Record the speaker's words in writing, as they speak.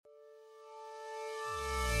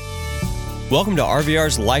Welcome to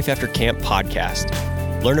RVR's Life After Camp podcast.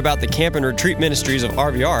 Learn about the camp and retreat ministries of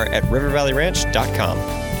RVR at rivervalleyranch.com.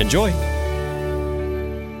 Enjoy.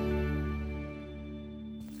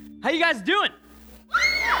 How you guys doing?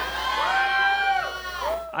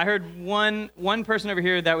 I heard one person over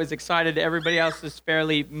here that was excited. Everybody else is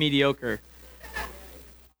fairly mediocre.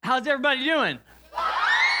 How's everybody doing?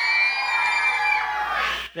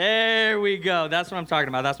 There we go. That's what I'm talking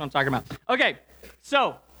about. Okay,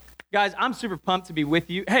 so guys, I'm super pumped to be with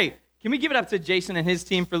you. Hey, can we give it up to Jason and his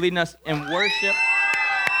team for leading us in worship?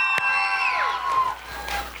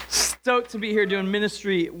 Stoked to be here doing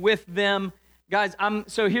ministry with them. Guys,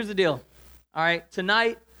 so here's the deal. All right,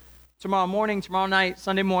 tonight, tomorrow morning, tomorrow night,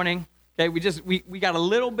 Sunday morning, okay, we got a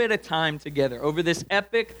little bit of time together. Over this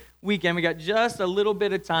epic weekend, we got just a little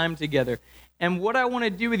bit of time together. And what I want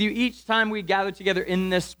to do with you each time we gather together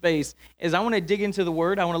in this space is I want to dig into the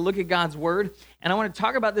Word. I want to look at God's Word. And I want to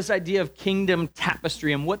talk about this idea of kingdom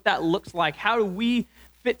tapestry and what that looks like. How do we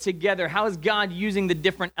fit together? How is God using the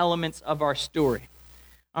different elements of our story?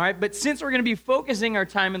 All right, but since we're going to be focusing our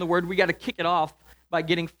time in the Word, we got to kick it off by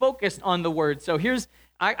getting focused on the Word. So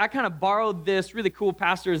I kind of borrowed this really cool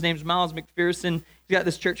pastor. His name's Miles McPherson. He's got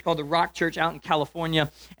this church called the Rock Church out in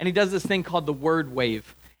California. And he does this thing called the Word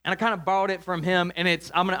Wave. And I kind of borrowed it from him, and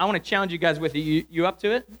I want to challenge you guys with it. You up to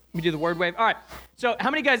it? We do the word wave. All right. So, how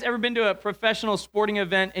many guys ever been to a professional sporting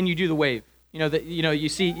event and you do the wave? You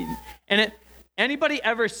see, and anybody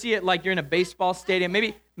ever see it like you're in a baseball stadium?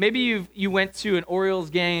 Maybe you went to an Orioles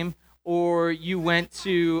game, or you went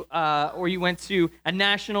to a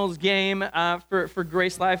Nationals game for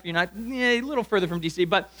Grace Life. You're not a little further from DC,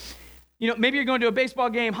 but. Maybe you're going to a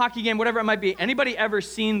baseball game, hockey game, whatever it might be. Anybody ever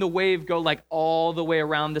seen the wave go like all the way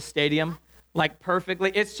around the stadium? Like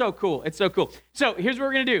perfectly? It's so cool. So here's what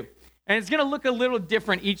we're going to do. And it's going to look a little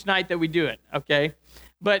different each night that we do it, okay?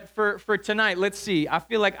 But for tonight, let's see. I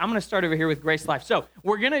feel like I'm going to start over here with Grace Life. So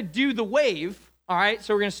we're going to do the wave, all right?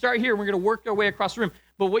 So we're going to start here, and we're going to work our way across the room.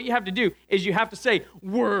 But what you have to do is you have to say,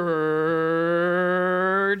 word.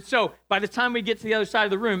 So by the time we get to the other side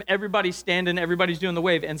of the room, everybody's standing, everybody's doing the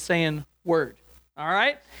wave and saying word. All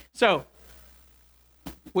right? So,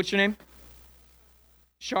 what's your name?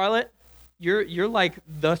 Charlotte, you're like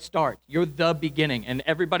the start. You're the beginning. And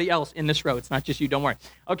everybody else in this row, it's not just you, don't worry.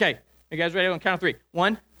 Okay, you guys ready? On count of three.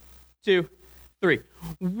 1, 2, 3.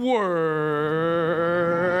 Word.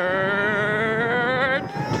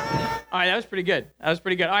 All right, that was pretty good. All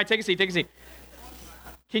right, take a seat.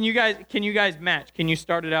 Can you guys match? Can you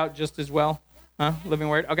start it out just as well? Huh? Living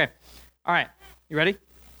word? Okay. All right. You ready?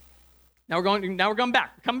 Now we're going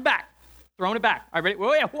back. We're coming back. Throwing it back. All right,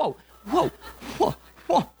 ready? Whoa.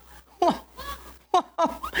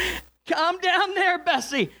 Calm down there,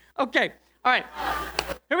 Bessie. Okay. All right.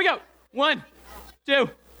 Here we go. 1, 2,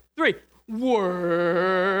 3. Word.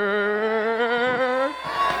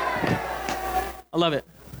 I love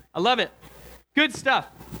it. Good stuff.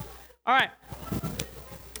 All right.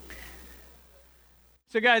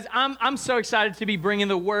 So guys, I'm so excited to be bringing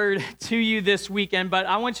the word to you this weekend, but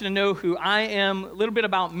I want you to know who I am, a little bit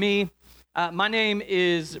about me. My name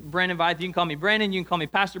is Brandon Vythe. You can call me Brandon. You can call me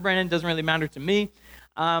Pastor Brandon. Doesn't really matter to me.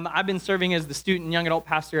 I've been serving as the student and young adult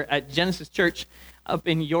pastor at Genesis Church up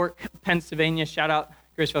in York, Pennsylvania. Shout out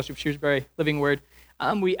Grace Fellowship, Shrewsbury, Living Word.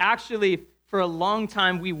 We actually, for a long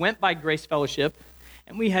time, we went by Grace Fellowship,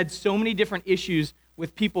 and we had so many different issues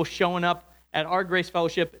with people showing up at our Grace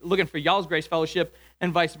Fellowship, looking for y'all's Grace Fellowship,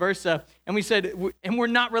 and vice versa. And we said, and we're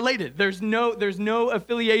not related. There's no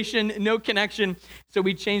affiliation, no connection. So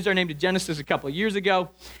we changed our name to Genesis a couple of years ago.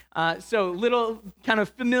 So little kind of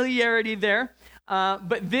familiarity there.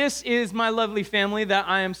 But this is my lovely family that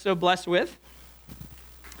I am so blessed with.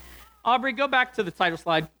 Aubrey, go back to the title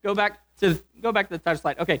slide. Go back to the title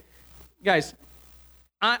slide. Okay, guys,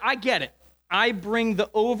 I get it. I bring the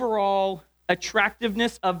overall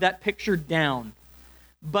attractiveness of that picture down.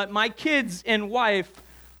 But my kids and wife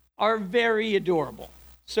are very adorable.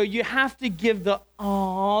 So you have to give they're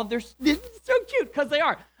so cute, because they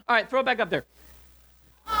are. All right, throw it back up there.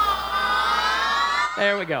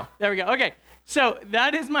 There we go. Okay, so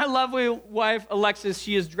that is my lovely wife, Alexis.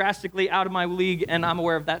 She is drastically out of my league, and I'm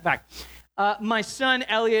aware of that fact. My son,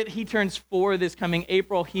 Elliot, he turns 4 this coming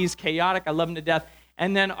April. He's chaotic. I love him to death.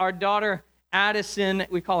 And then our daughter, Addison,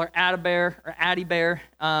 we call her Addie Bear or Addie Bear.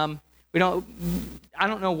 I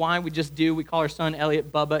don't know why, we just do. We call our son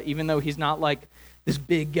Elliot Bubba, even though he's not like this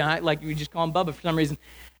big guy. Like, we just call him Bubba for some reason.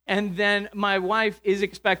 And then my wife is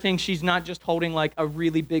expecting, she's not just holding like a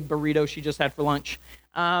really big burrito she just had for lunch.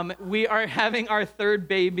 We are having our third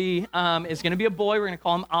baby. It's going to be a boy. We're going to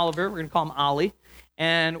call him Oliver. We're going to call him Ollie.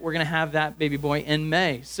 And we're going to have that baby boy in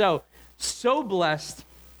May. So So blessed.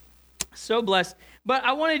 So blessed. But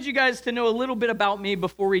I wanted you guys to know a little bit about me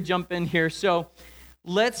before we jump in here. So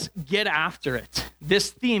let's get after it.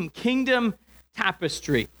 This theme, Kingdom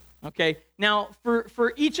Tapestry. Okay, now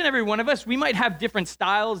for each and every one of us, we might have different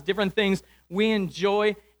styles, different things we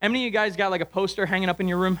enjoy. How many of you guys got like a poster hanging up in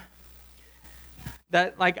your room?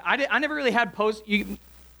 That like I never really had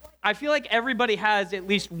I feel like everybody has at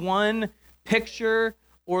least one picture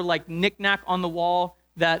or like knickknack on the wall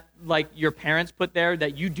that like your parents put there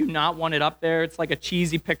that you do not want it up there. It's like a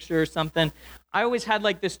cheesy picture or something. I always had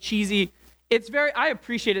like this cheesy. I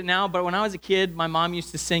appreciate it now, but when I was a kid, my mom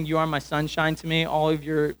used to sing "You Are My Sunshine" to me. All of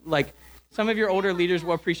your, like, some of your older leaders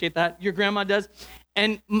will appreciate that. Your grandma does.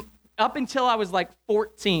 And up until I was like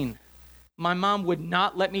 14, my mom would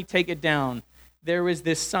not let me take it down. There was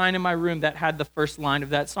this sign in my room that had the first line of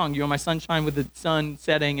that song, "You Are My Sunshine," with the sun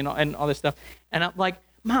setting and all this stuff. And I'm like,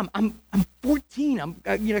 Mom, I'm 14.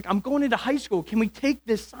 I'm going into high school. Can we take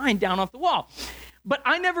this sign down off the wall? But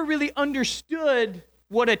I never really understood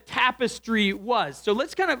what a tapestry was. So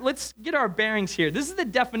let's get our bearings here. This is the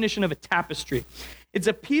definition of a tapestry. It's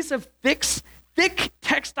a piece of thick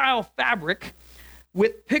textile fabric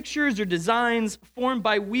with pictures or designs formed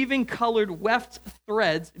by weaving colored weft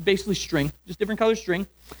threads, basically string, just different color string,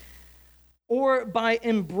 or by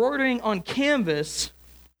embroidering on canvas,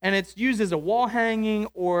 and it's used as a wall hanging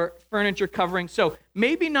or furniture covering. So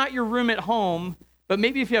maybe not your room at home, but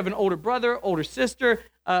maybe if you have an older brother, older sister,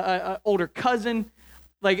 older cousin.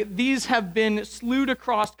 Like, these have been slewed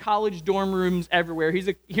across college dorm rooms everywhere.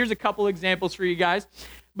 Here's a couple examples for you guys.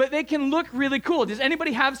 But they can look really cool. Does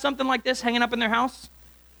anybody have something like this hanging up in their house?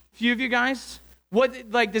 A few of you guys? What's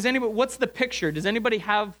the picture? Does anybody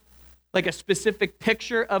have like a specific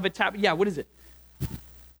picture of a Yeah, what is it?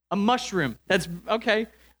 A mushroom. That's okay.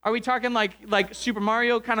 Are we talking like Super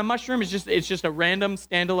Mario kind of mushroom? It's just a random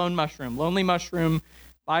standalone mushroom. Lonely mushroom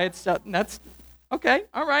by itself. That's okay.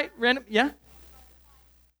 All right. Random. Yeah.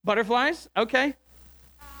 Butterflies? Okay.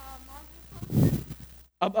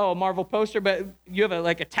 A Marvel poster, but you have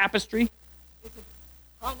a tapestry? It's a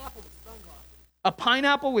pineapple with sunglasses. A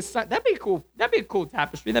pineapple with that'd be cool. That'd be a cool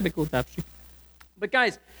tapestry. But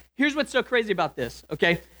guys, here's what's so crazy about this,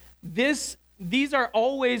 okay? These are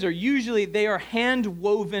always, or usually, they are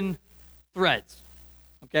hand-woven threads,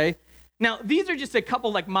 okay? Now, these are just a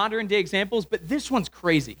couple like modern-day examples, but this one's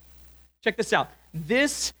crazy. Check this out.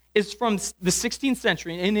 This is from the 16th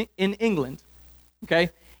century in England,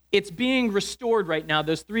 okay? It's being restored right now.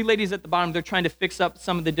 Those three ladies at the bottom, they're trying to fix up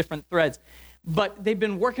some of the different threads. But they've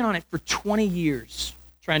been working on it for 20 years,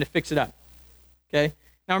 trying to fix it up, okay?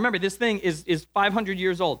 Now remember, this thing is 500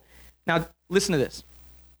 years old. Now listen to this,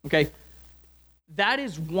 okay? That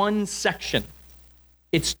is one section.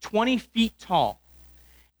 It's 20 feet tall.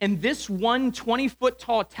 And this one 20-foot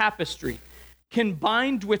tall tapestry,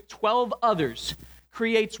 combined with 12 others,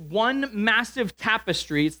 creates one massive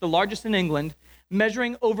tapestry. It's the largest in England,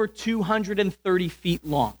 measuring over 230 feet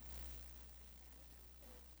long.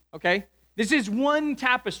 Okay? This is one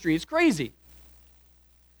tapestry. It's crazy.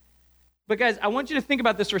 But guys, I want you to think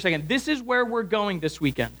about this for a second. This is where we're going this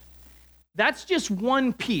weekend. That's just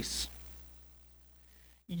one piece.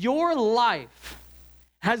 Your life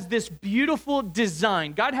has this beautiful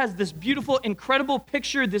design. God has this beautiful, incredible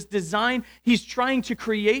picture, this design He's trying to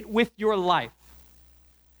create with your life.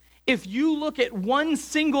 If you look at one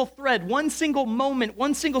single thread, one single moment,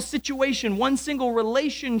 one single situation, one single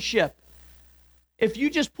relationship, if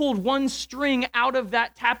you just pulled one string out of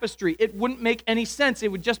that tapestry, it wouldn't make any sense. It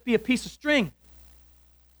would just be a piece of string.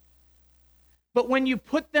 But when you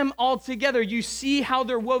put them all together, you see how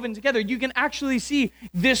they're woven together. You can actually see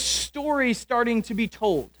this story starting to be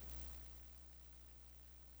told.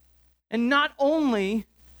 And not only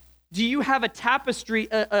do you have a tapestry,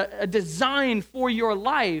 a design for your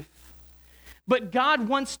life, but God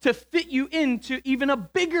wants to fit you into even a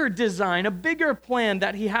bigger design, a bigger plan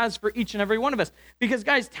that He has for each and every one of us. Because,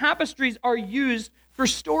 guys, tapestries are used for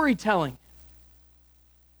storytelling.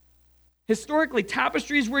 Historically,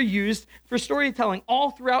 tapestries were used for storytelling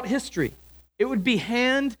all throughout history. It would be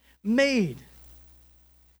handmade.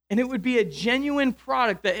 And it would be a genuine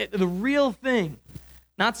product, the real thing,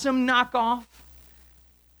 not some knockoff.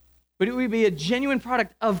 But it would be a genuine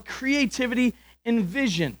product of creativity and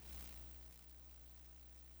vision.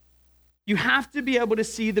 You have to be able to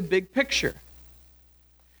see the big picture.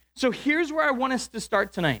 So here's where I want us to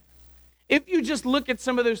start tonight. If you just look at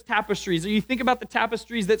some of those tapestries, or you think about the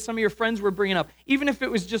tapestries that some of your friends were bringing up, even if it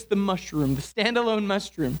was just the mushroom, the standalone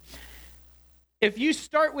mushroom, if you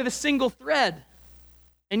start with a single thread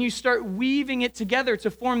and you start weaving it together to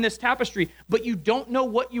form this tapestry, but you don't know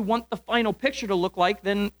what you want the final picture to look like,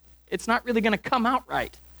 then it's not really going to come out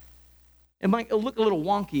right. It might look a little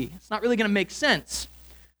wonky. It's not really going to make sense.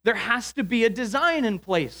 There has to be a design in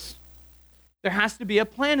place. There has to be a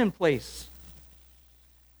plan in place.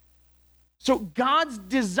 So God's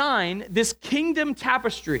design, this kingdom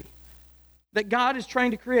tapestry that God is trying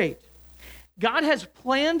to create, God has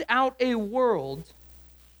planned out a world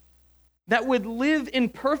that would live in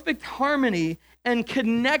perfect harmony and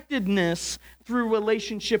connectedness through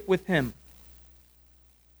relationship with Him.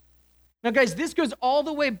 Now, guys, this goes all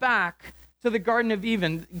the way back to the Garden of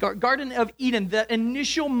Eden, the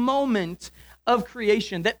initial moment of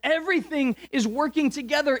creation, that everything is working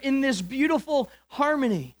together in this beautiful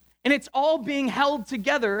harmony, and it's all being held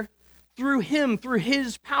together through Him, through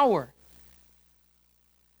His power.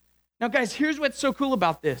 Now, guys, here's what's so cool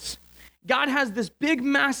about this. God has this big,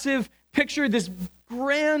 massive picture, this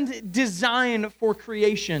grand design for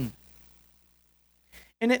creation.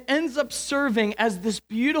 And it ends up serving as this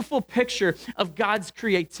beautiful picture of God's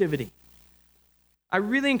creativity. I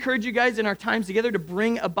really encourage you guys in our times together to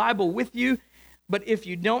bring a Bible with you. But if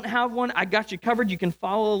you don't have one, I got you covered. You can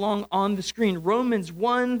follow along on the screen. Romans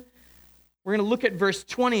 1, we're going to look at verse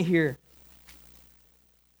 20 here.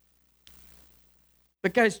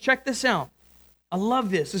 But guys, check this out. I love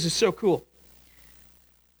this. This is so cool.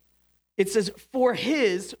 It says,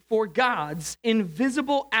 for God's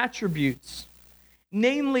invisible attributes,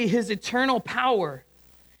 namely His eternal power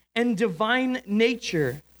and divine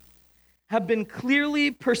nature, have been clearly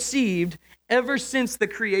perceived ever since the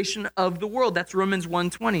creation of the world. That's Romans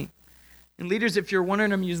 1:20. And leaders, if you're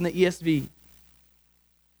wondering, I'm using the ESV.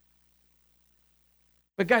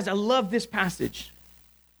 But guys, I love this passage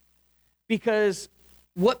because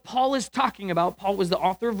what Paul is talking about, Paul was the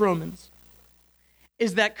author of Romans,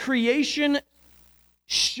 is that creation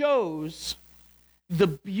shows the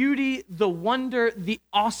beauty, the wonder, the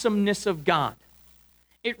awesomeness of God.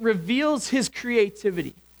 It reveals His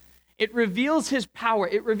creativity. It reveals His power.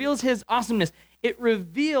 It reveals His awesomeness. It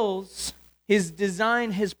reveals His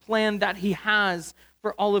design, His plan that He has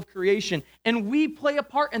for all of creation. And we play a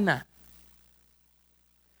part in that.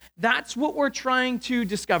 That's what we're trying to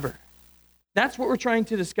discover. That's what we're trying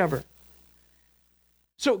to discover.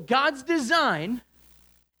 So God's design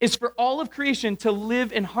is for all of creation to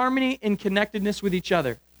live in harmony and connectedness with each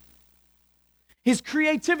other. His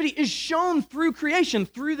creativity is shown through creation,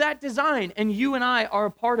 through that design, and you and I are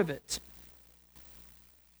a part of it.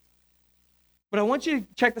 But I want you to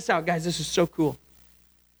check this out, guys. This is so cool.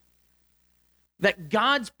 That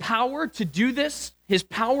God's power to do this, His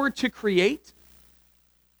power to create,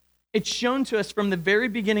 it's shown to us from the very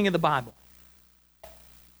beginning of the Bible.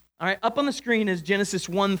 All right, up on the screen is Genesis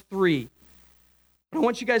 1:3. I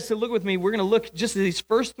want you guys to look with me. We're going to look just at these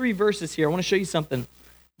first 3 verses here. I want to show you something.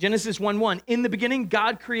 Genesis 1:1. In the beginning,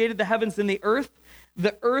 God created the heavens and the earth.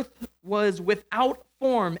 The earth was without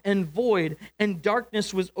form and void, and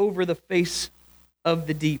darkness was over the face of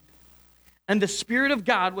the deep. And the Spirit of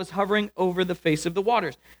God was hovering over the face of the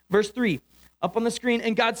waters. Verse 3, up on the screen.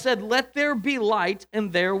 And God said, "Let there be light,"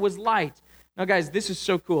 and there was light. Now, guys, this is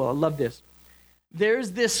so cool. I love this.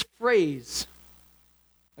 There's this phrase,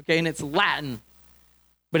 okay, and it's Latin,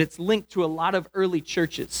 but it's linked to a lot of early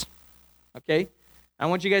churches, okay? I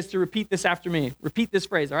want you guys to repeat this after me. Repeat this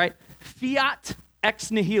phrase, all right? Fiat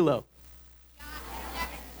ex nihilo.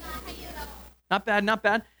 Not bad, not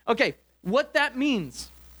bad. Okay, what that means,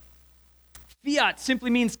 fiat simply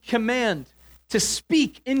means command, to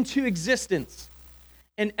speak into existence,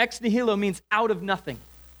 and ex nihilo means out of nothing.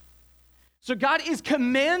 So God is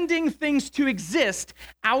commanding things to exist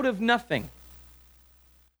out of nothing.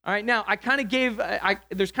 All right, now I kind of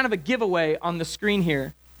there's kind of a giveaway on the screen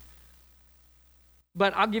here,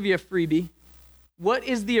 but I'll give you a freebie. What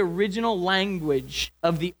is the original language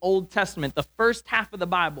of the Old Testament, the first half of the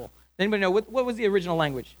Bible? Anybody know what was the original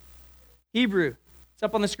language? Hebrew. It's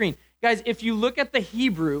up on the screen. Guys, if you look at the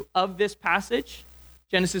Hebrew of this passage,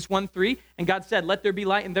 Genesis 1:3, and God said, "Let there be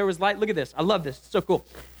light," and there was light. Look at this. I love this. It's so cool.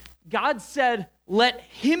 God said, "Let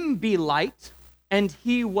him be light," and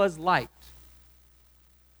he was light.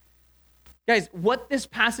 Guys, what this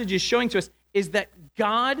passage is showing to us is that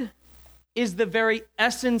God is the very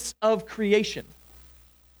essence of creation.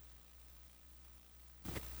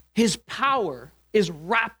 His power is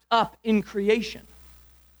wrapped up in creation.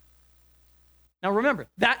 Now remember,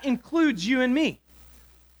 that includes you and me.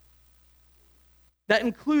 That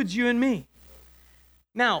includes you and me.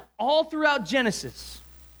 Now, all throughout Genesis,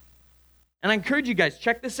 and I encourage you guys,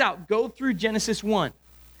 check this out. Go through Genesis 1.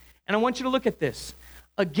 And I want you to look at this.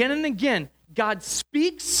 Again and again, God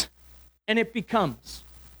speaks and it becomes.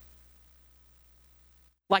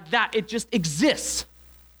 Like that, it just exists.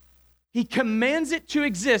 He commands it to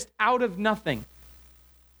exist out of nothing.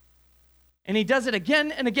 And he does it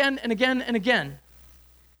again and again and again and again.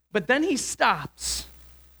 But then he stops.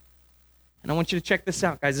 And I want you to check this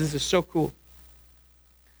out, guys. This is so cool.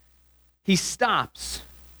 He stops.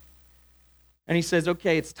 And he says,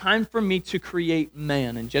 okay, it's time for me to create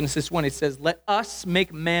man. In Genesis 1, it says, let us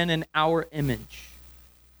make man in our image.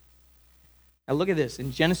 Now look at this.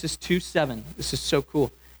 In Genesis 2:7, this is so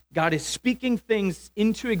cool. God is speaking things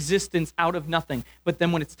into existence out of nothing. But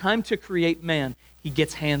then when it's time to create man, he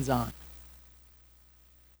gets hands-on.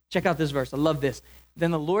 Check out this verse. I love this.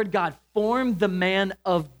 Then the Lord God formed the man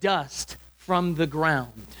of dust from the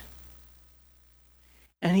ground.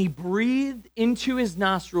 And he breathed into his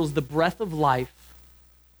nostrils the breath of life,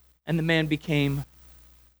 and the man became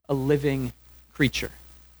a living creature.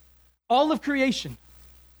 All of creation,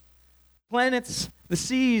 planets, the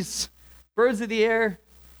seas, birds of the air,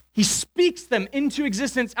 he speaks them into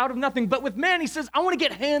existence out of nothing. But with man, he says, I want to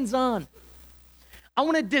get hands-on. I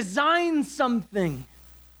want to design something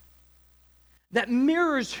that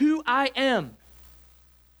mirrors who I am.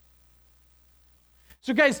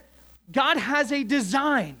 So guys, God has a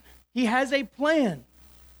design. He has a plan.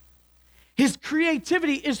 His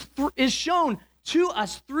creativity is shown to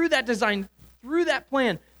us through that design, through that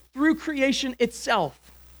plan, through creation itself.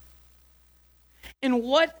 And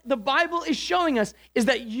what the Bible is showing us is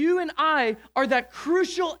that you and I are that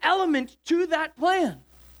crucial element to that plan.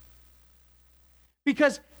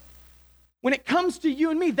 Because when it comes to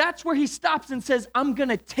you and me, that's where he stops and says, I'm going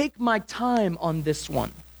to take my time on this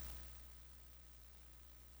one.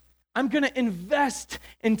 I'm going to invest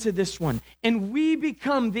into this one. And we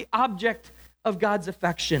become the object of God's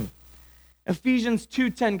affection. Ephesians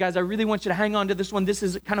 2:10, guys, I really want you to hang on to this one. This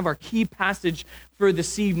is kind of our key passage for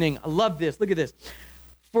this evening. I love this. Look at this.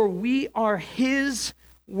 For we are his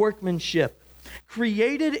workmanship,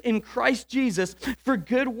 created in Christ Jesus for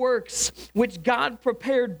good works, which God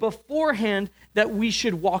prepared beforehand that we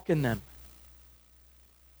should walk in them.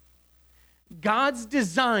 God's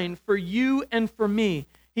design for you and for me,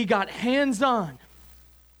 he got hands-on.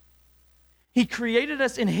 He created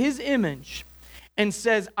us in his image and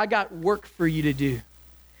says, I got work for you to do.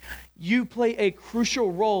 You play a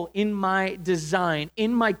crucial role in my design,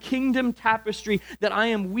 in my kingdom tapestry that I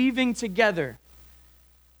am weaving together.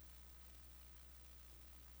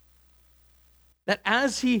 That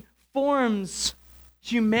as he forms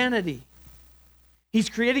humanity, he's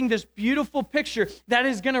creating this beautiful picture that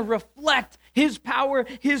is going to reflect his power,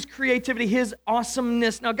 his creativity, his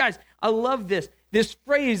awesomeness. Now, guys, I love this. This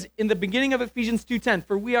phrase in the beginning of Ephesians 2:10,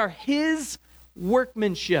 for we are his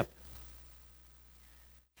workmanship.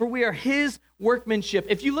 For we are his workmanship.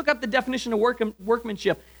 If you look up the definition of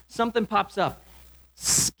workmanship, something pops up.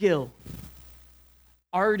 Skill,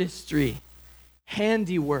 artistry,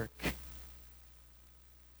 handiwork.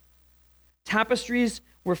 Tapestries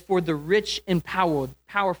were for the rich and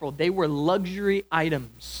powerful. They were luxury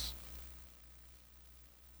items.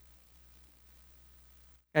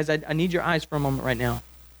 Guys, I need your eyes for a moment right now.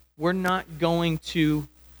 We're not going to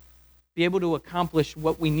be able to accomplish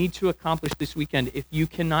what we need to accomplish this weekend if you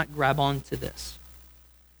cannot grab onto this.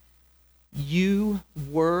 You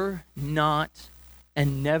were not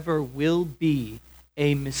and never will be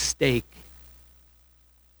a mistake.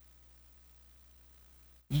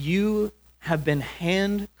 You have been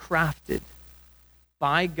handcrafted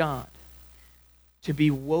by God to be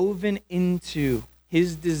woven into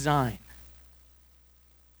his design,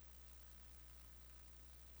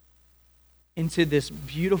 into this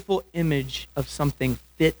beautiful image of something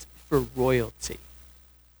fit for royalty.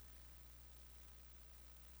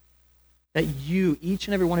 That you, each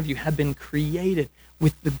and every one of you, have been created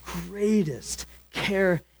with the greatest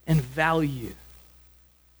care and value.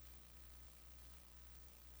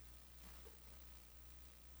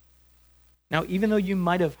 Now, even though you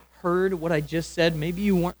might have heard what I just said, maybe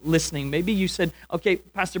you weren't listening. Maybe you said, okay,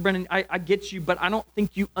 Pastor Brennan, I get you, but I don't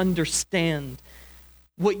think you understand.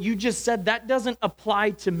 What you just said, that doesn't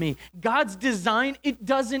apply to me. God's design, it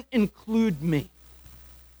doesn't include me.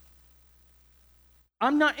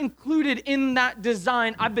 I'm not included in that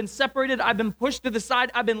design. I've been separated. I've been pushed to the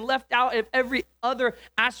side. I've been left out of every other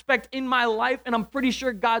aspect in my life, and I'm pretty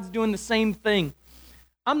sure God's doing the same thing.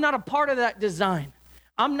 I'm not a part of that design.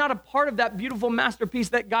 I'm not a part of that beautiful masterpiece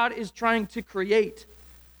that God is trying to create.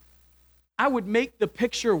 I would make the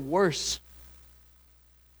picture worse.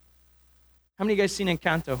 How many of you guys seen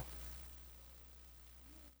Encanto?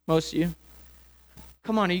 Most of you.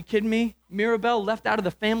 Come on, are you kidding me? Mirabel left out of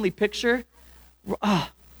the family picture.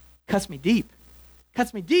 Cuts me deep.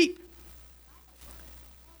 Cuts me deep.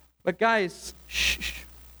 But guys,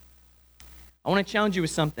 I want to challenge you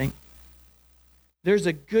with something. there's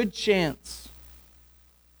a good chance,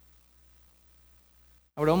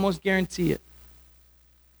 I would almost guarantee it,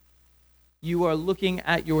 you are looking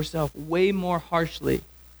at yourself way more harshly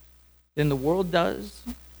than the world does,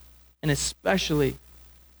 and especially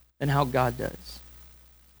than how God does.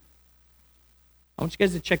 I want you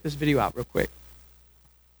guys to check this video out real quick.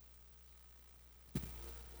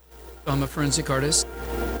 I'm a forensic artist.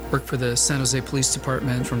 Worked for the San Jose Police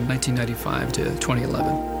Department from 1995 to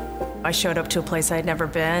 2011. I showed up to a place I'd never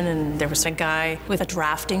been, and there was a guy with a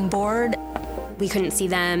drafting board. We couldn't see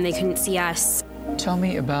them, they couldn't see us. Tell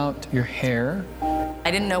me about your hair. I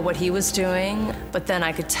didn't know what he was doing, but then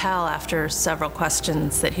I could tell after several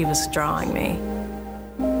questions that he was drawing me.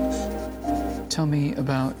 Tell me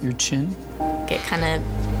about your chin. It kind of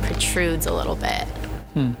protrudes a little bit,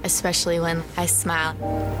 especially when I smile.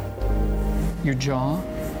 Your jaw.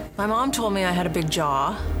 My mom told me I had a big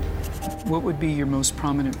jaw. What would be your most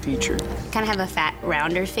prominent feature? Kind of have a fat,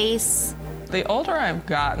 rounder face. The older I've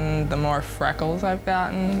gotten, the more freckles I've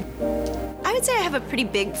gotten. I would say I have a pretty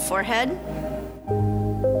big forehead.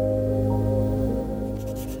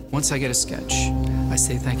 Once I get a sketch, I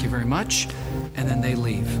say thank you very much, and then they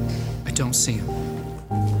leave. I don't see them.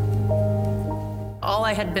 All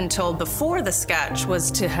I had been told before the sketch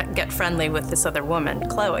was to get friendly with this other woman,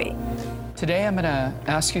 Chloe. Today I'm going to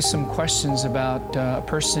ask you some questions about a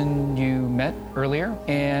person you met earlier,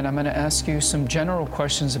 and I'm going to ask you some general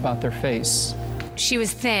questions about their face. She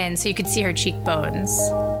was thin, so you could see her cheekbones.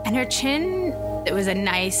 And her chin, it was a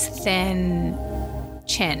nice, thin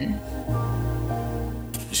chin.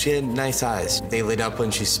 She had nice eyes. They lit up when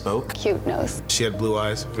she spoke. Cute nose. She had blue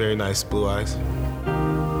eyes, very nice blue eyes.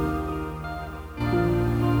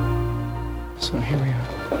 So here we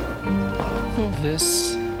are.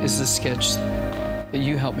 This is the sketch that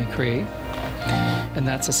you helped me create, and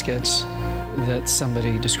that's a sketch that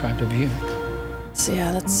somebody described of you. So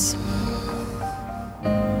yeah, that's...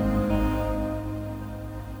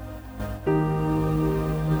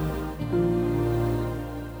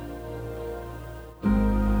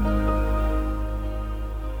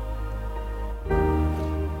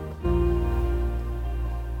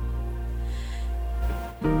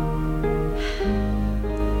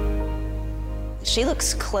 She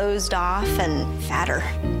looks closed off and fatter,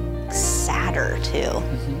 sadder too.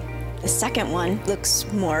 The second one looks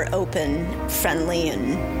more open, friendly,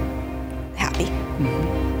 and happy.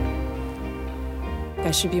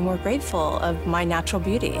 I should be more grateful of my natural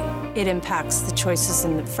beauty. It impacts the choices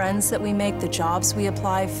and the friends that we make, the jobs we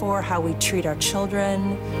apply for, how we treat our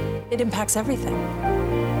children. It impacts everything.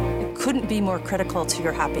 It couldn't be more critical to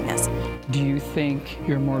your happiness. Do you think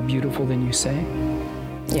you're more beautiful than you say?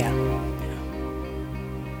 Yeah.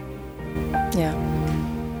 Yeah.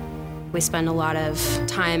 We spend a lot of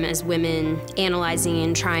time as women analyzing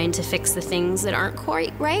and trying to fix the things that aren't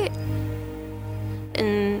quite right.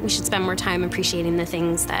 And we should spend more time appreciating the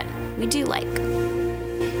things that we do like.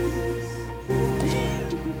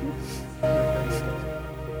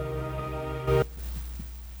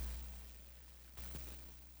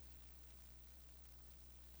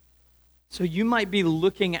 So you might be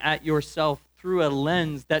looking at yourself through a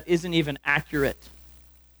lens that isn't even accurate.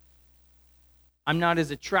 I'm not as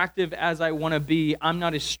attractive as I want to be. I'm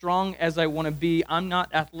not as strong as I want to be. I'm not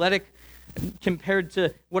athletic compared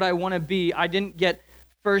to what I want to be. I didn't get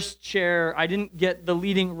first chair. I didn't get the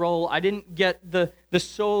leading role. I didn't get the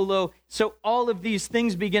solo. So all of these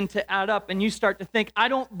things begin to add up, and you start to think, I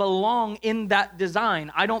don't belong in that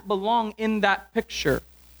design. I don't belong in that picture.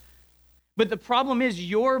 But the problem is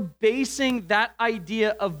you're basing that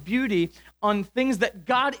idea of beauty on things that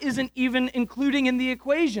God isn't even including in the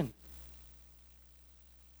equation.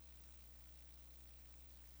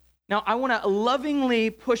 Now, I want to lovingly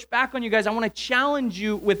push back on you guys. I want to challenge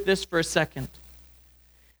you with this for a second.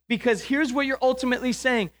 Because here's what you're ultimately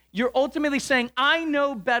saying. You're ultimately saying, I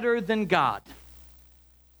know better than God.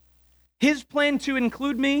 His plan to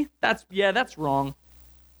include me, that's wrong.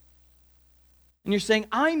 And you're saying,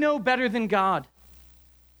 I know better than God.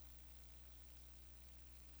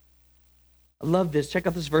 I love this. Check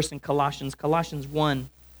out this verse in Colossians 1.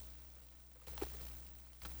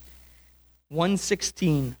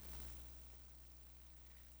 1:16.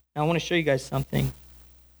 Now, I want to show you guys something.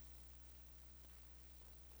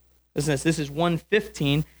 Listen to this. This is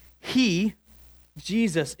 1:15. He,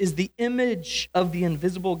 Jesus, is the image of the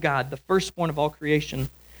invisible God, the firstborn of all creation.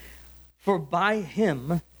 For by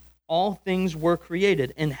him all things were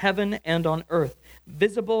created, in heaven and on earth,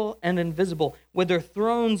 visible and invisible, whether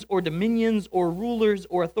thrones or dominions or rulers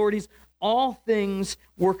or authorities, all things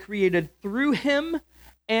were created through him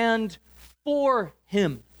and for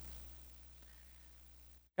him.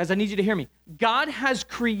 Guys, I need you to hear me. God has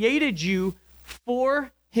created you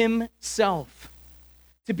for himself,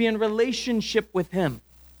 to be in relationship with him.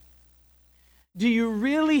 Do you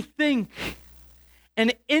really think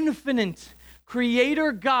an infinite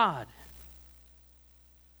creator God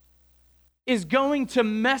is going to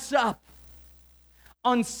mess up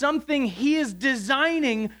on something he is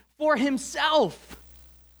designing for himself?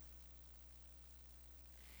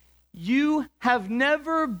 You have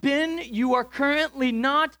never been, you are currently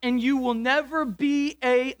not, and you will never be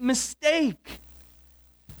a mistake.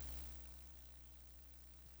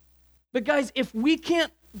 But guys, if we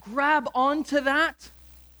can't grab onto that,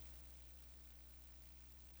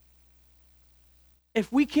 if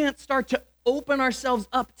we can't start to open ourselves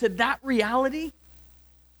up to that reality,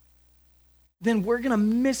 then we're going to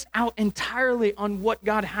miss out entirely on what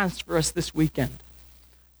God has for us this weekend.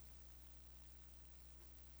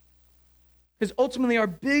 Because ultimately, our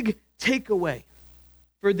big takeaway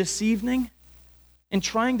for this evening in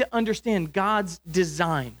trying to understand God's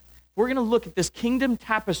design, we're going to look at this kingdom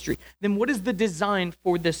tapestry. Then what is the design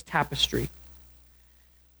for this tapestry?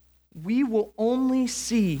 We will only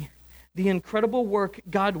see the incredible work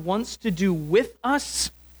God wants to do with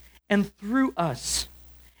us and through us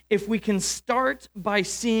if we can start by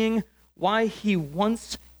seeing why he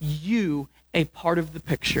wants you a part of the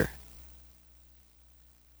picture.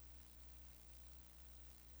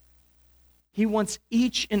 He wants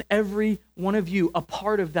each and every one of you a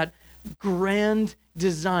part of that grand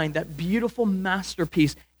design, that beautiful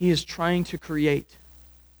masterpiece he is trying to create.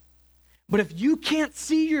 But if you can't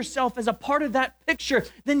see yourself as a part of that picture,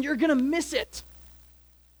 then you're going to miss it.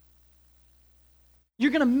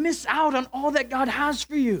 You're going to miss out on all that God has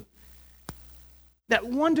for you. That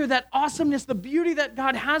wonder, that awesomeness, the beauty that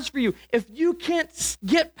God has for you. If you can't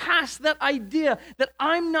get past that idea that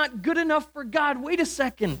I'm not good enough for God, wait a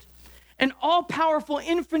second. An all-powerful,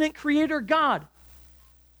 infinite creator God.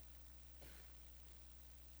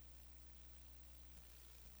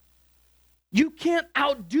 You can't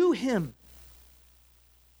outdo him.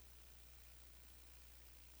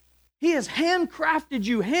 He has handcrafted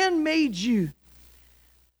you, handmade you,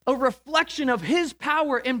 a reflection of his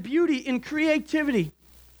power and beauty and creativity.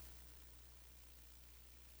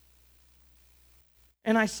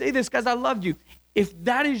 And I say this, guys, I love you. If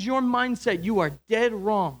that is your mindset, you are dead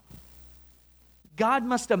wrong. God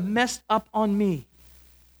must have messed up on me.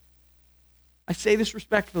 I say this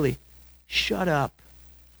respectfully. Shut up.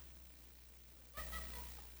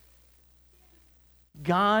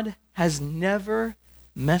 God has never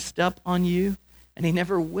messed up on you, and he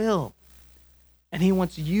never will. And he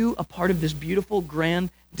wants you a part of this beautiful,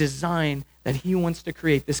 grand design that he wants to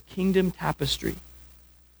create, this kingdom tapestry.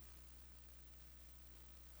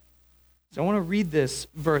 So I want to read this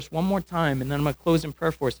verse one more time, and then I'm going to close in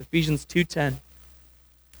prayer for us. Ephesians 2:10.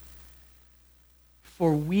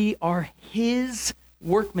 For we are his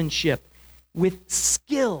workmanship. With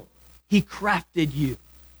skill, he crafted you.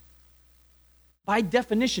 By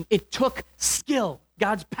definition, it took skill,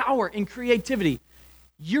 God's power and creativity.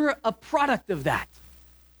 You're a product of that.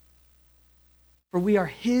 For we are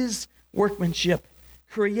his workmanship,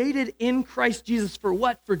 created in Christ Jesus for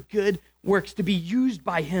what? For good works, to be used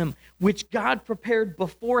by him, which God prepared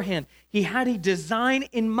beforehand. He had a design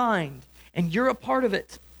in mind, and you're a part of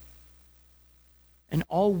it. And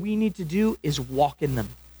all we need to do is walk in them,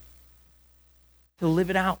 to live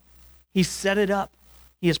it out. He set it up.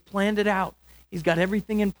 He has planned it out. He's got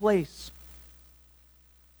everything in place.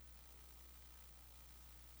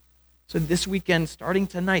 So this weekend, starting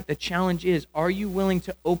tonight, the challenge is, are you willing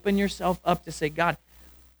to open yourself up to say, God,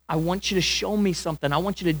 I want you to show me something. I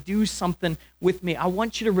want you to do something with me. I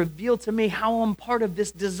want you to reveal to me how I'm part of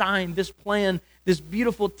this design, this plan, this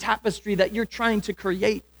beautiful tapestry that you're trying to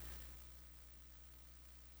create.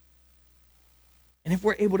 And if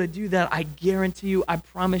we're able to do that, I guarantee you, I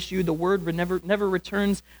promise you, the word never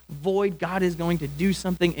returns void. God is going to do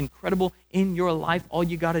something incredible in your life. All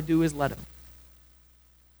you got to do is let him.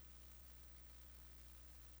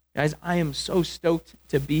 Guys, I am so stoked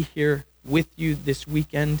to be here with you this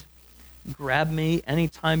weekend. Grab me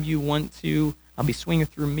anytime you want to. I'll be swinging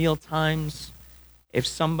through meal times. If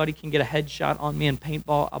somebody can get a headshot on me in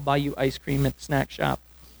paintball, I'll buy you ice cream at the snack shop.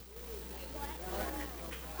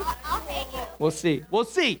 We'll see.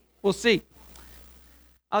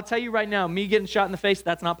 I'll tell you right now, me getting shot in the face,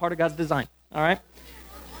 that's not part of God's design. All right?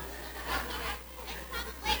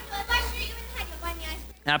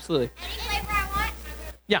 Absolutely.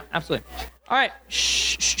 Yeah, absolutely. All right.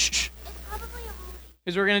 Shh.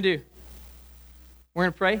 Here's what we're going to do. We're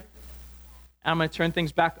going to pray. And I'm going to turn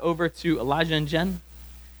things back over to Elijah and Jen,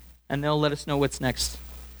 and they'll let us know what's next.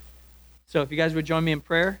 So if you guys would join me in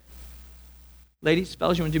prayer. Ladies,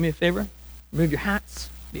 fellas, you want to do me a favor? Remove your hats.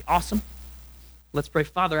 Be awesome. Let's pray.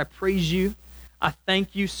 Father, I praise you. I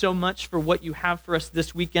thank you so much for what you have for us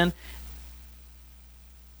this weekend.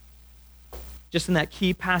 Just in that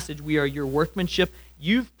key passage, we are your workmanship.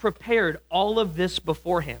 You've prepared all of this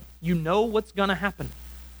beforehand. You know what's going to happen.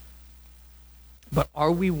 But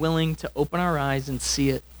are we willing to open our eyes and see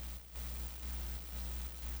it?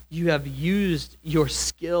 You have used your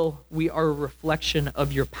skill. We are a reflection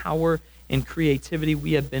of your power and creativity.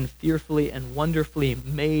 We have been fearfully and wonderfully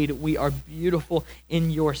made. We are beautiful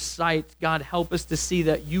in your sight. God, help us to see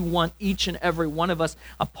that you want each and every one of us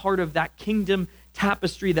a part of that kingdom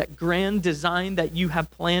tapestry, that grand design that you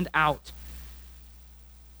have planned out.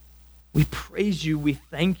 We praise you. We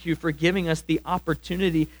thank you for giving us the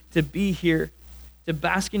opportunity to be here, to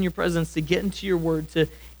bask in your presence, to get into your word, to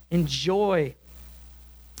enjoy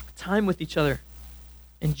time with each other,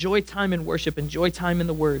 enjoy time in worship, enjoy time in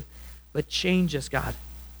the word. But change us, God.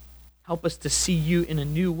 Help us to see you in a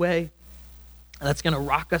new way that's going to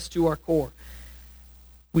rock us to our core.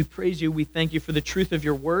 We praise you. We thank you for the truth of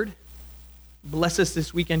your word. Bless us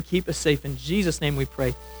this weekend. Keep us safe. In Jesus' name we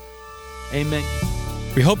pray. Amen.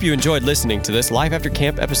 We hope you enjoyed listening to this Life After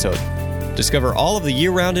Camp episode. Discover all of the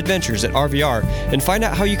year-round adventures at RVR and find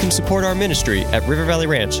out how you can support our ministry at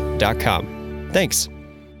rivervalleyranch.com. Thanks.